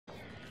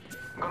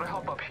Gotta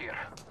help up here.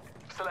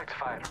 Select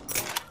fire.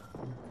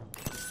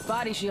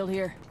 Body shield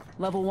here.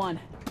 Level 1.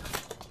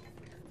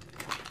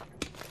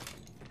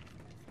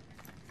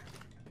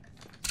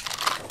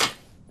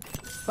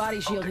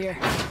 Body shield here.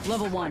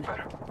 Level 1.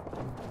 Sniper.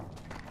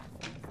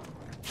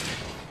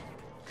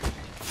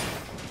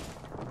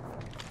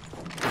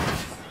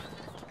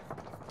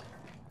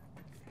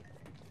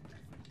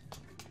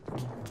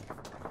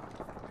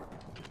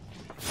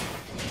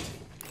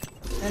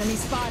 Enemy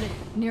spotted.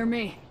 Near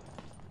me.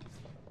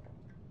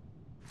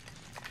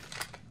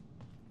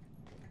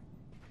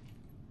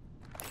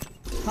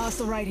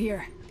 Hostile right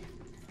here.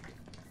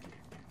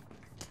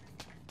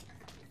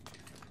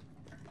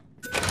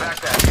 Back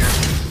that here.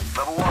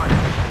 Level 1.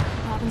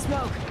 Pop and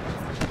smoke.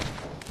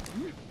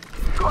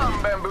 Go out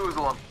and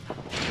bamboozle him.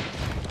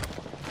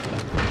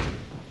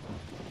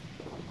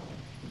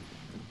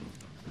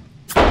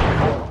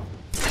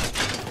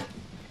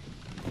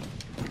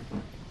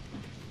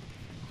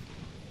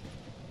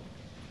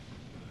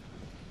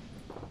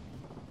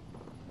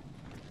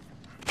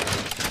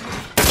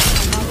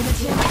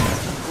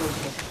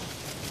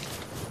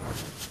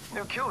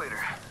 New kill leader.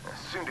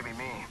 Soon to be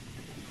me.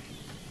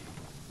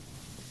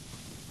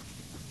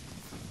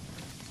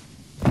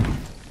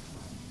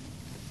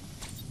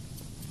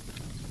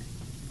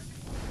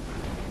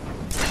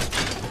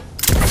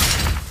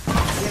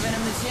 Giving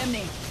him the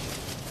chimney.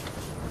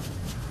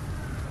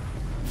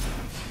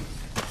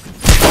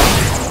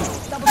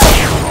 Double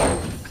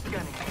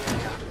Scanning the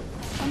area.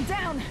 I'm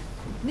down.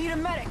 Need a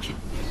medic.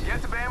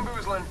 Get to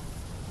bamboozling.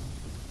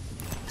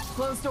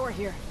 Closed door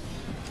here.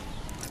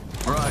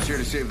 Mirage here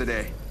to save the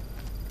day.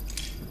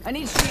 I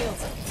need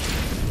shields.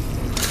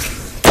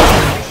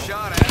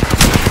 Shot at.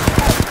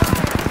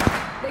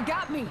 They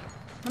got me.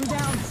 I'm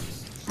down.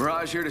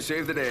 Mirage here to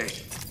save the day.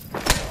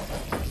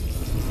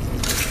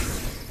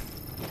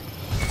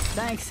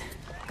 Thanks.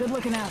 Good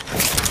looking out.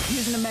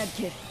 Using a med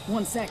kit.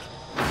 1 sec.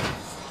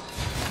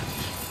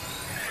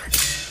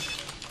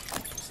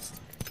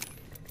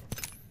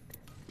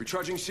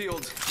 Recharging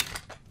shields.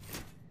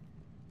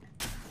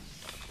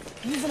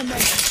 Using a med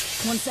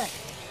kit. 1 sec.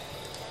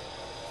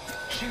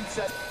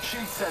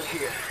 Shield set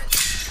here.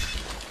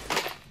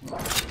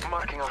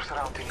 Marking our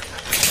surroundings.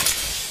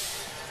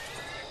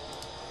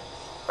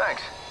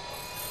 Thanks.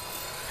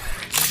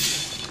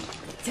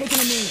 Taking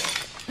a knee.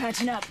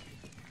 Patching up.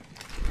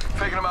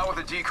 Faking him out with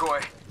a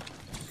decoy.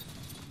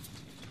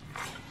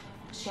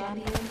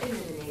 Champion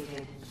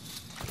eliminated.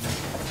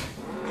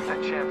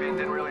 That champion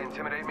didn't really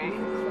intimidate me.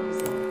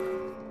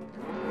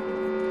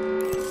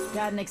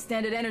 Got an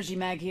extended energy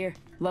mag here.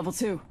 Level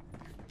 2.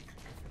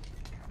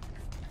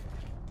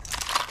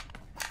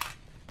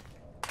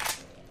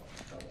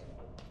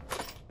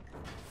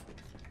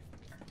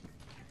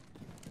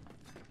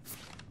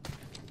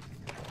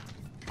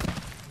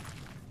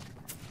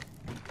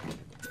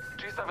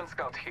 G7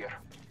 scout here.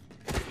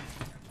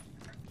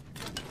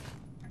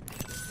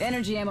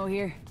 Energy ammo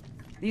here.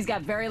 These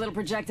got very little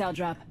projectile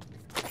drop.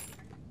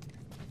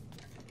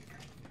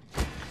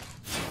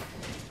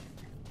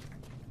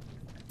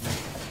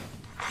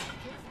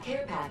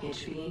 Care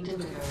package being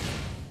delivered.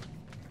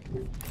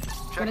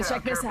 Gonna It check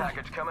out, this care out.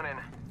 package coming in.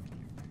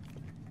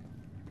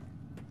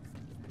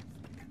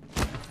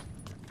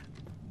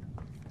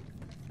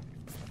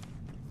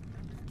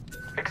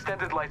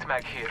 Extended light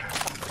mag here.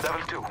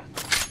 Level 2.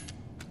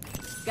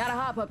 Gotta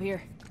hop up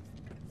here.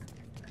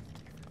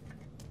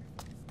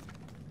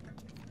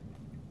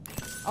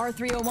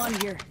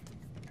 R301 here.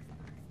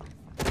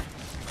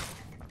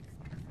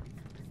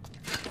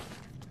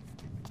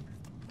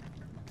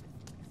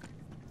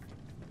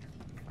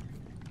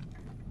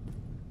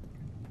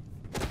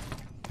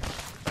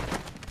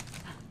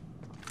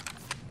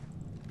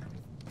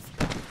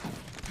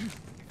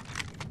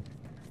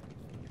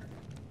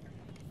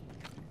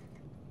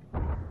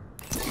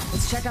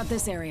 Let's check out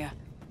this area.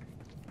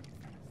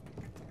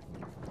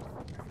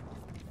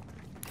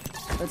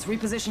 Let's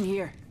reposition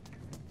here.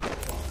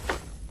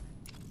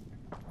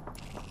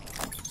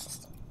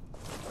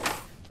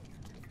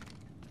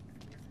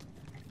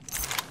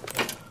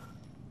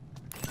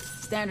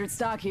 Standard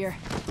stock here.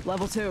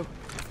 Level 2.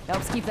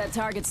 Helps keep that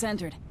target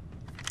centered.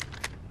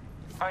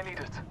 I need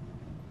it.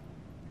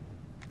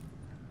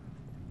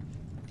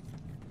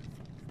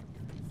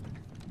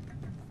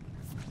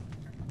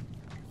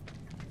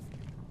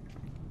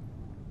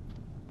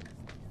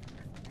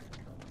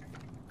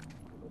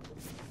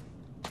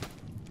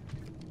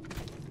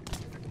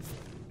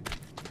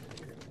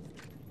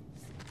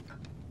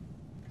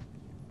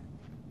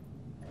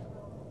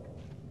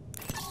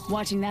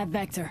 Watching that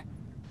vector.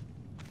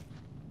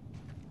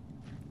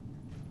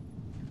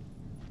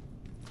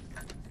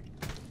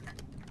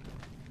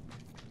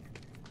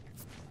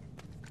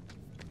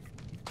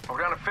 We're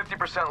down to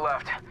 50%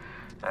 left.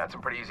 That's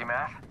some pretty easy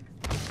math.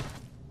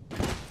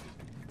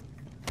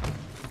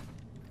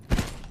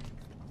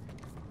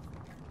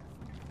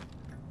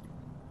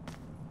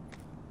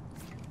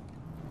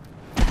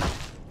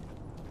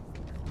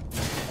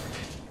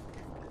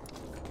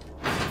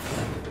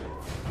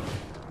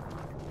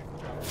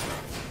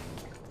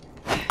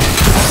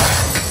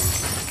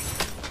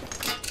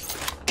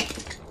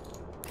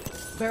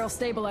 Barrel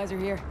stabilizer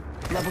here.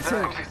 Level 2.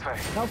 Thanks, this way.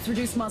 Helps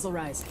reduce muzzle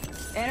rise.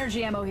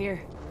 Energy ammo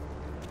here.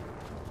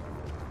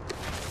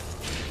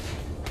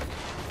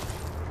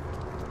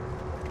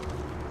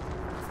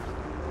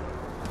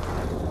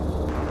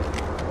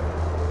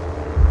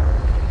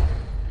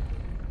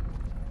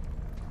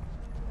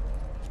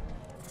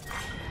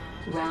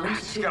 Round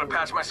Just 2. gotta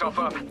patch myself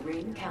up. Beginning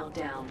ring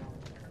countdown.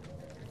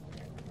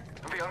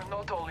 We are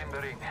not all in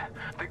the ring.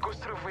 The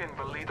Gustav win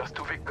will lead us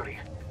to victory.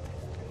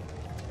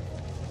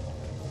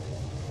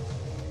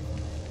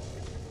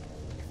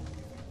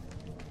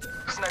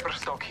 Sniper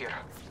stock here.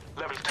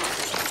 Level 2.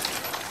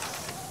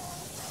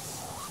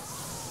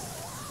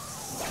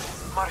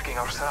 Marking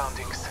our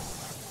surroundings.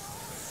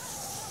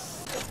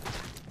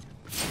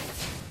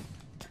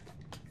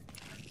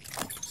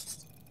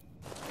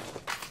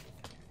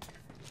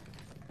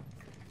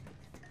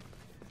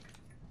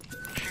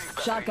 Shield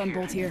battery Shotgun here.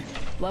 bolt here.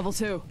 Level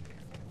 2.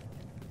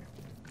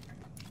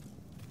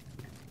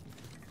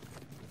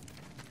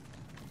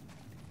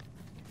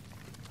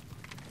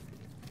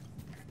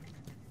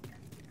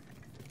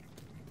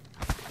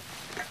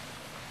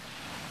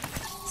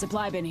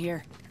 Supply bin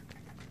here.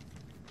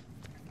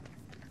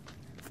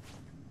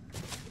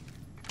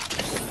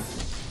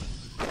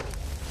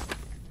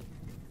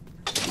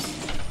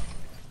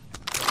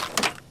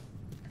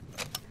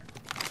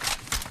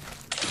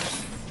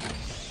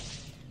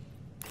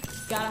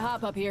 Gotta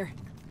hop up here.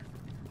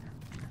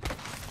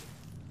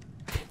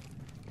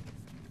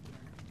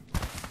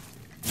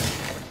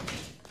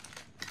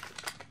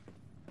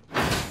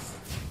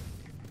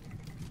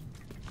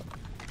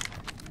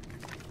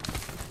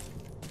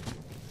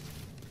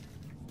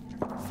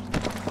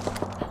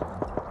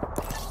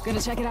 Gonna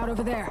check it out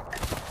over there.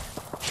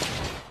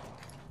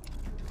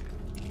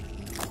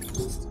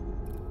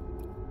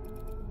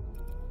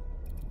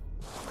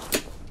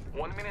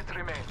 One minute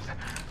remains.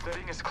 The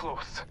ring is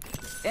close.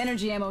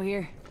 Energy ammo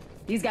here.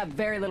 He's got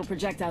very little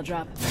projectile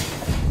drop.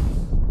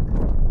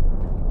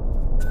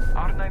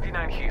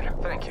 R99 here.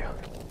 Thank you.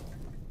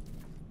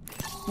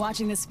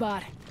 Watching this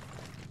spot.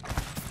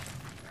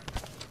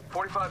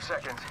 45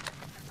 seconds.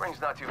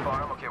 Ring's not too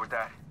far. I'm okay with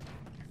that.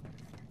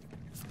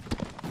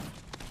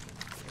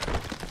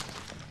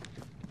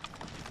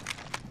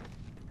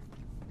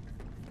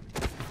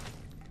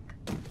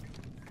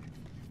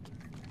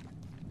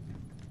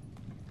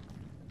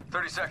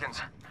 "30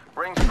 seconds.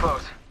 Ring's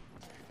close.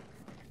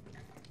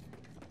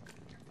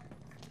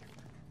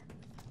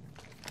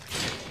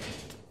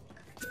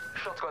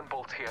 Shotgun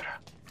bolt here.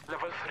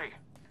 Level 3.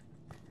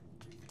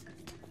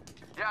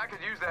 Yeah, I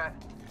could use that.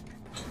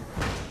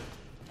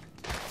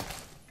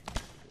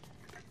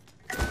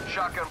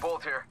 Shotgun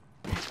bolt here.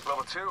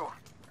 Level 2.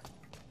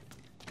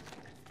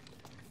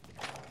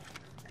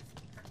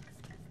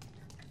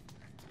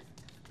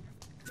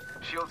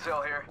 Shield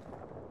cell here.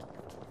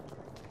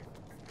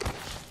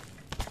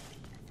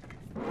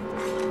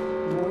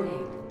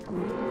 Warning.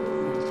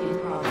 Movement in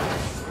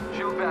progress.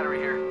 Shield battery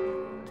here.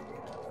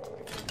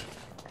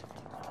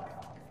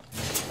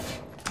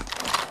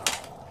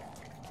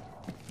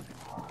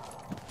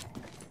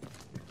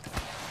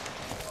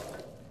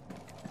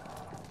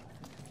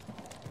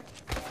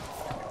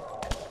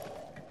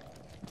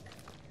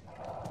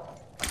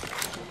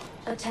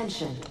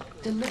 Attention.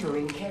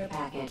 Delivering care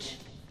package.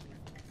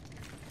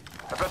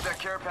 I bet that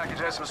care package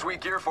has some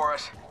sweet gear for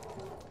us.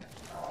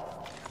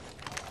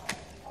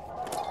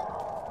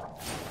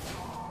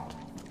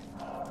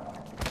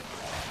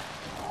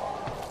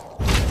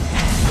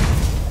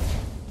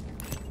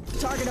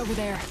 Target over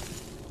there.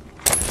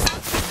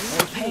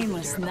 Oh,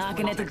 painless,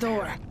 knocking at the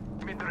door.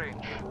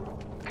 Mid-range.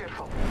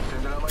 Careful.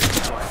 Send it out like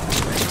this one.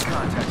 Making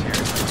contact here.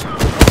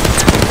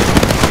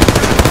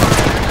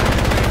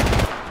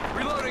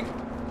 Reloading.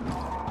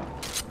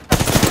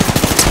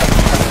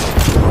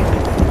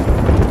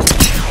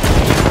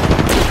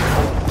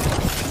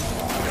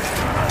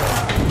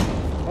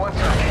 One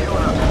sec,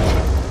 healing up.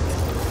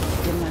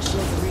 Give my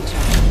shield a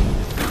recharge.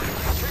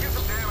 Taking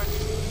some damage.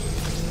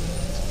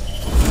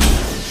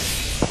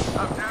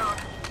 I'm down.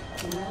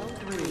 Round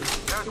 3.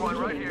 There's one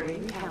right here.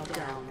 Ring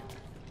countdown.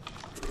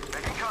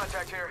 Making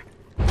contact here.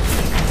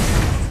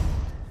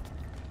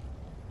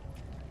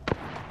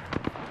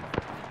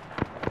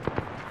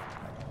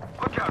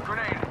 Look out,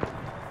 grenade.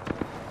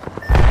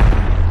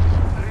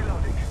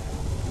 Reloading.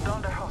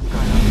 Down the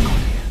hostile.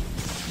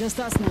 Just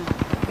us now.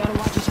 Gotta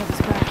watch each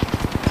other's back.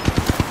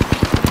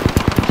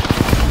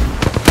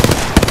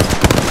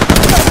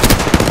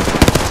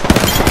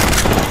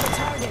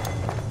 Target.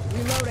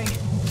 Reloading.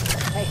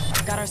 Hey,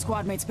 got our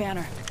squad mate's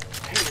banner.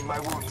 Healing my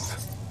wounds.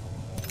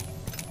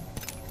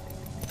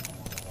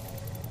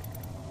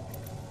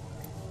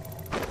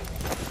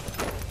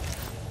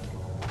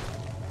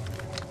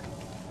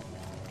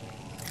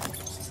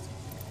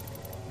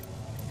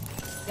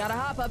 Gotta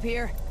hop up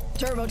here.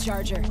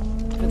 Turbocharger.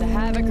 For the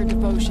Havoc or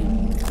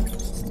Devotion.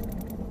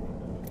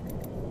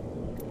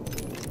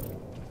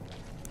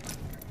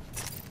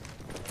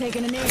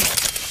 Taking a knee.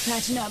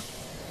 Patching up.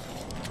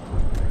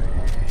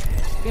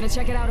 Gonna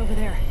check it out over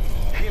there.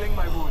 Healing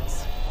my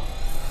wounds.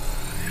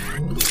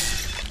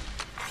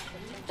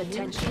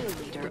 Attention,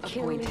 leader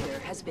appointed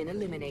has been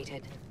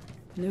eliminated.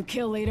 New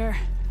kill leader.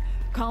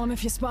 Call him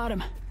if you spot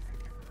him.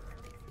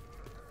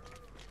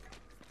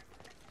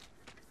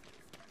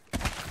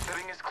 The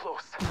ring is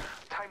close.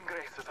 Time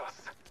graces us.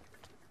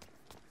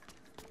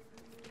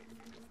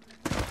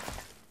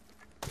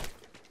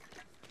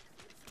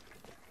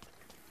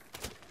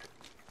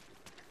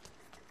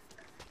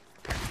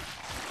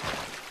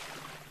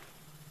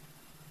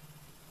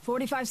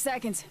 "45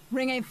 seconds.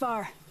 Ring ain't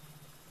far."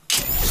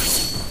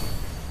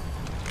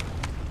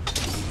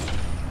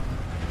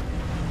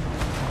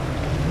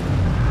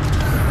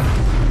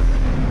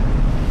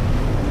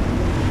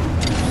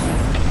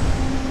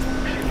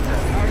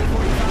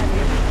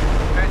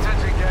 Pay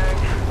attention, gang.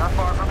 Not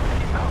far from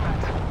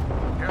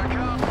Here I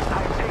come.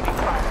 I'm taking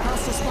fire.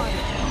 Hostile spotted.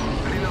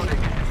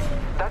 Reloading.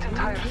 That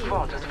entire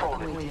squad has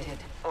fallen. Appointed.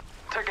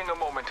 Taking a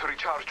moment to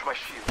recharge my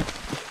shield.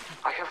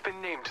 I have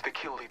been named the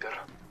kill leader.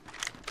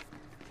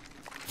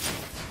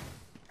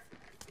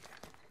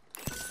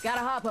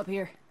 Gotta hop up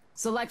here.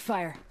 Select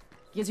fire.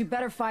 Gives you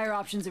better fire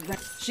options at range.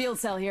 Shield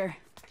cell here.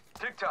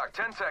 Tick-tock,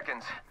 10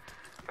 seconds.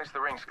 At least the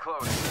ring's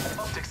close.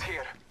 Optics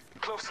here.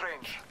 Close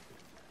range.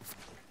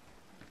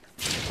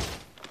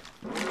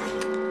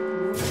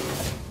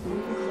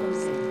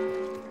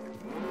 Closing.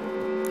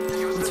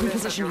 Use Let's the reposition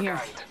map as your here.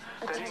 guide.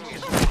 The ring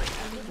is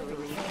moving.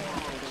 Delivering care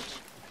package.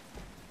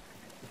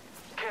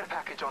 Care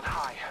package on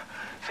high.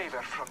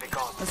 Favor from the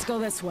gods. Let's go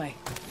this way.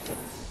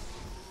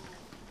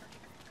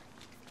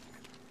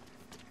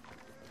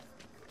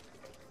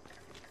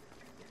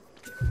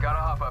 Gotta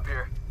hop up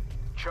here.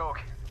 Choke.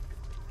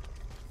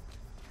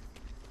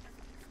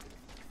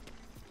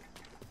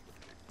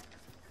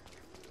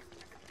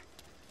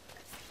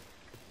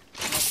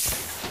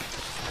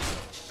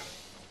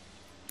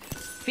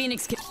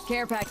 Phoenix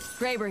care pack.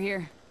 Graber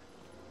here.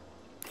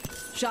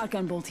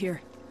 Shotgun bolt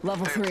here.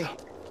 Level 3.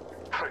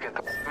 Forget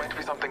that. Might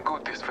be something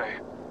good this way.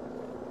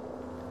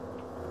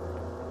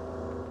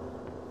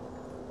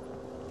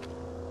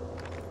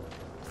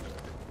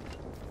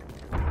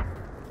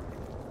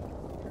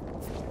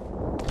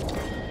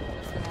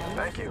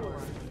 Thank you.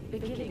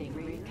 Beginning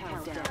ring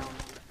countdown.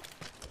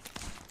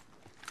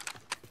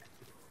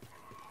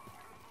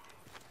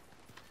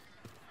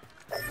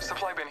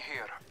 Supply bin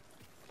here.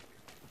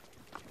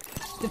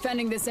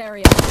 Defending this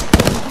area.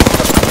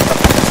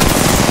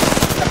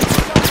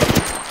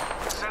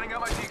 Setting up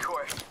my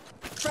decoy.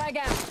 Frag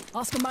out.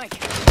 Oscar Mike.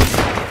 Shots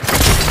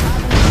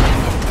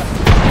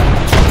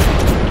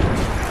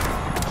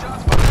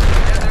fired.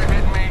 Yeah, they're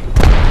hitting me.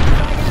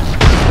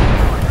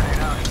 Grenade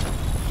out.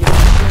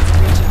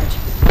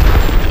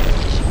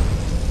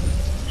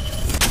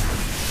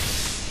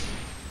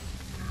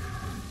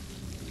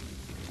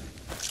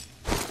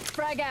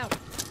 Frag out.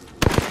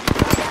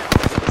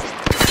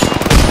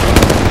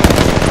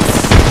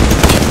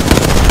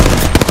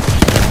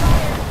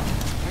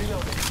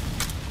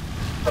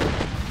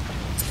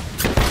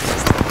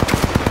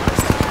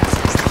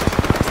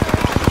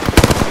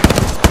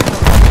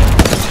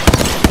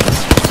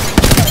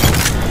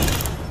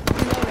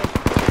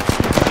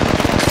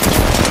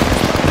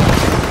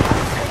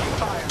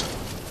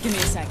 Give me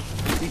a sec.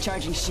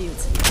 Recharging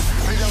shields.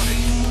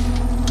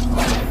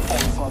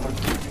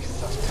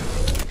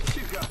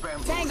 She's got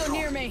bamboo. Tango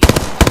near me.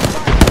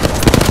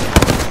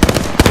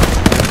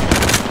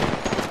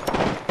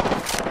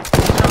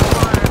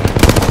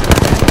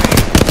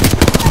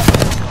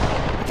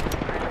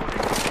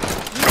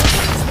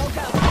 Smoke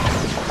out.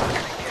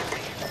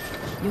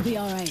 You'll be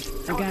all right.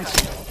 I got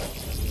you.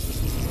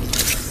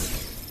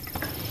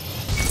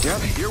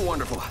 Yep, you're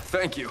wonderful.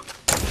 Thank you.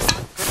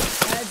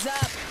 Heads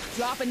up.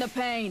 Dropping the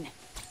pain.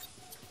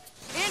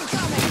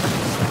 Incoming.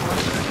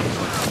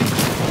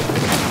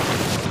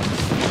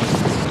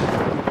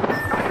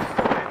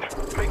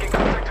 Making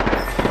contact with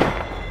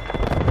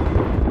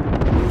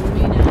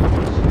Me now.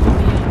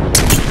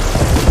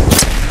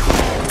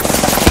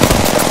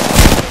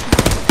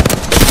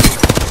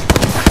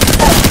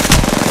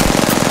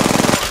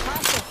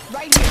 Hostile,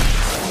 right here.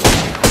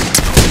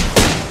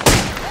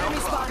 Enemy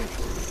spotted.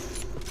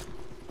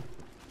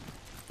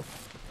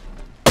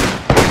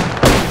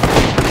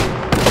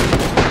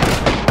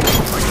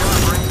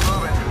 Ring's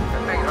moving.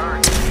 That thing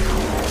hurts.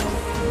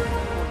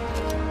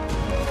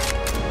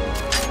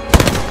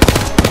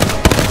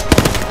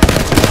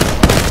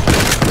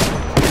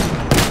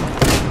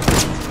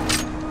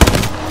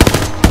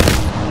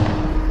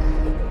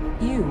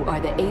 You are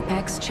the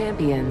Apex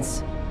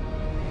Champions.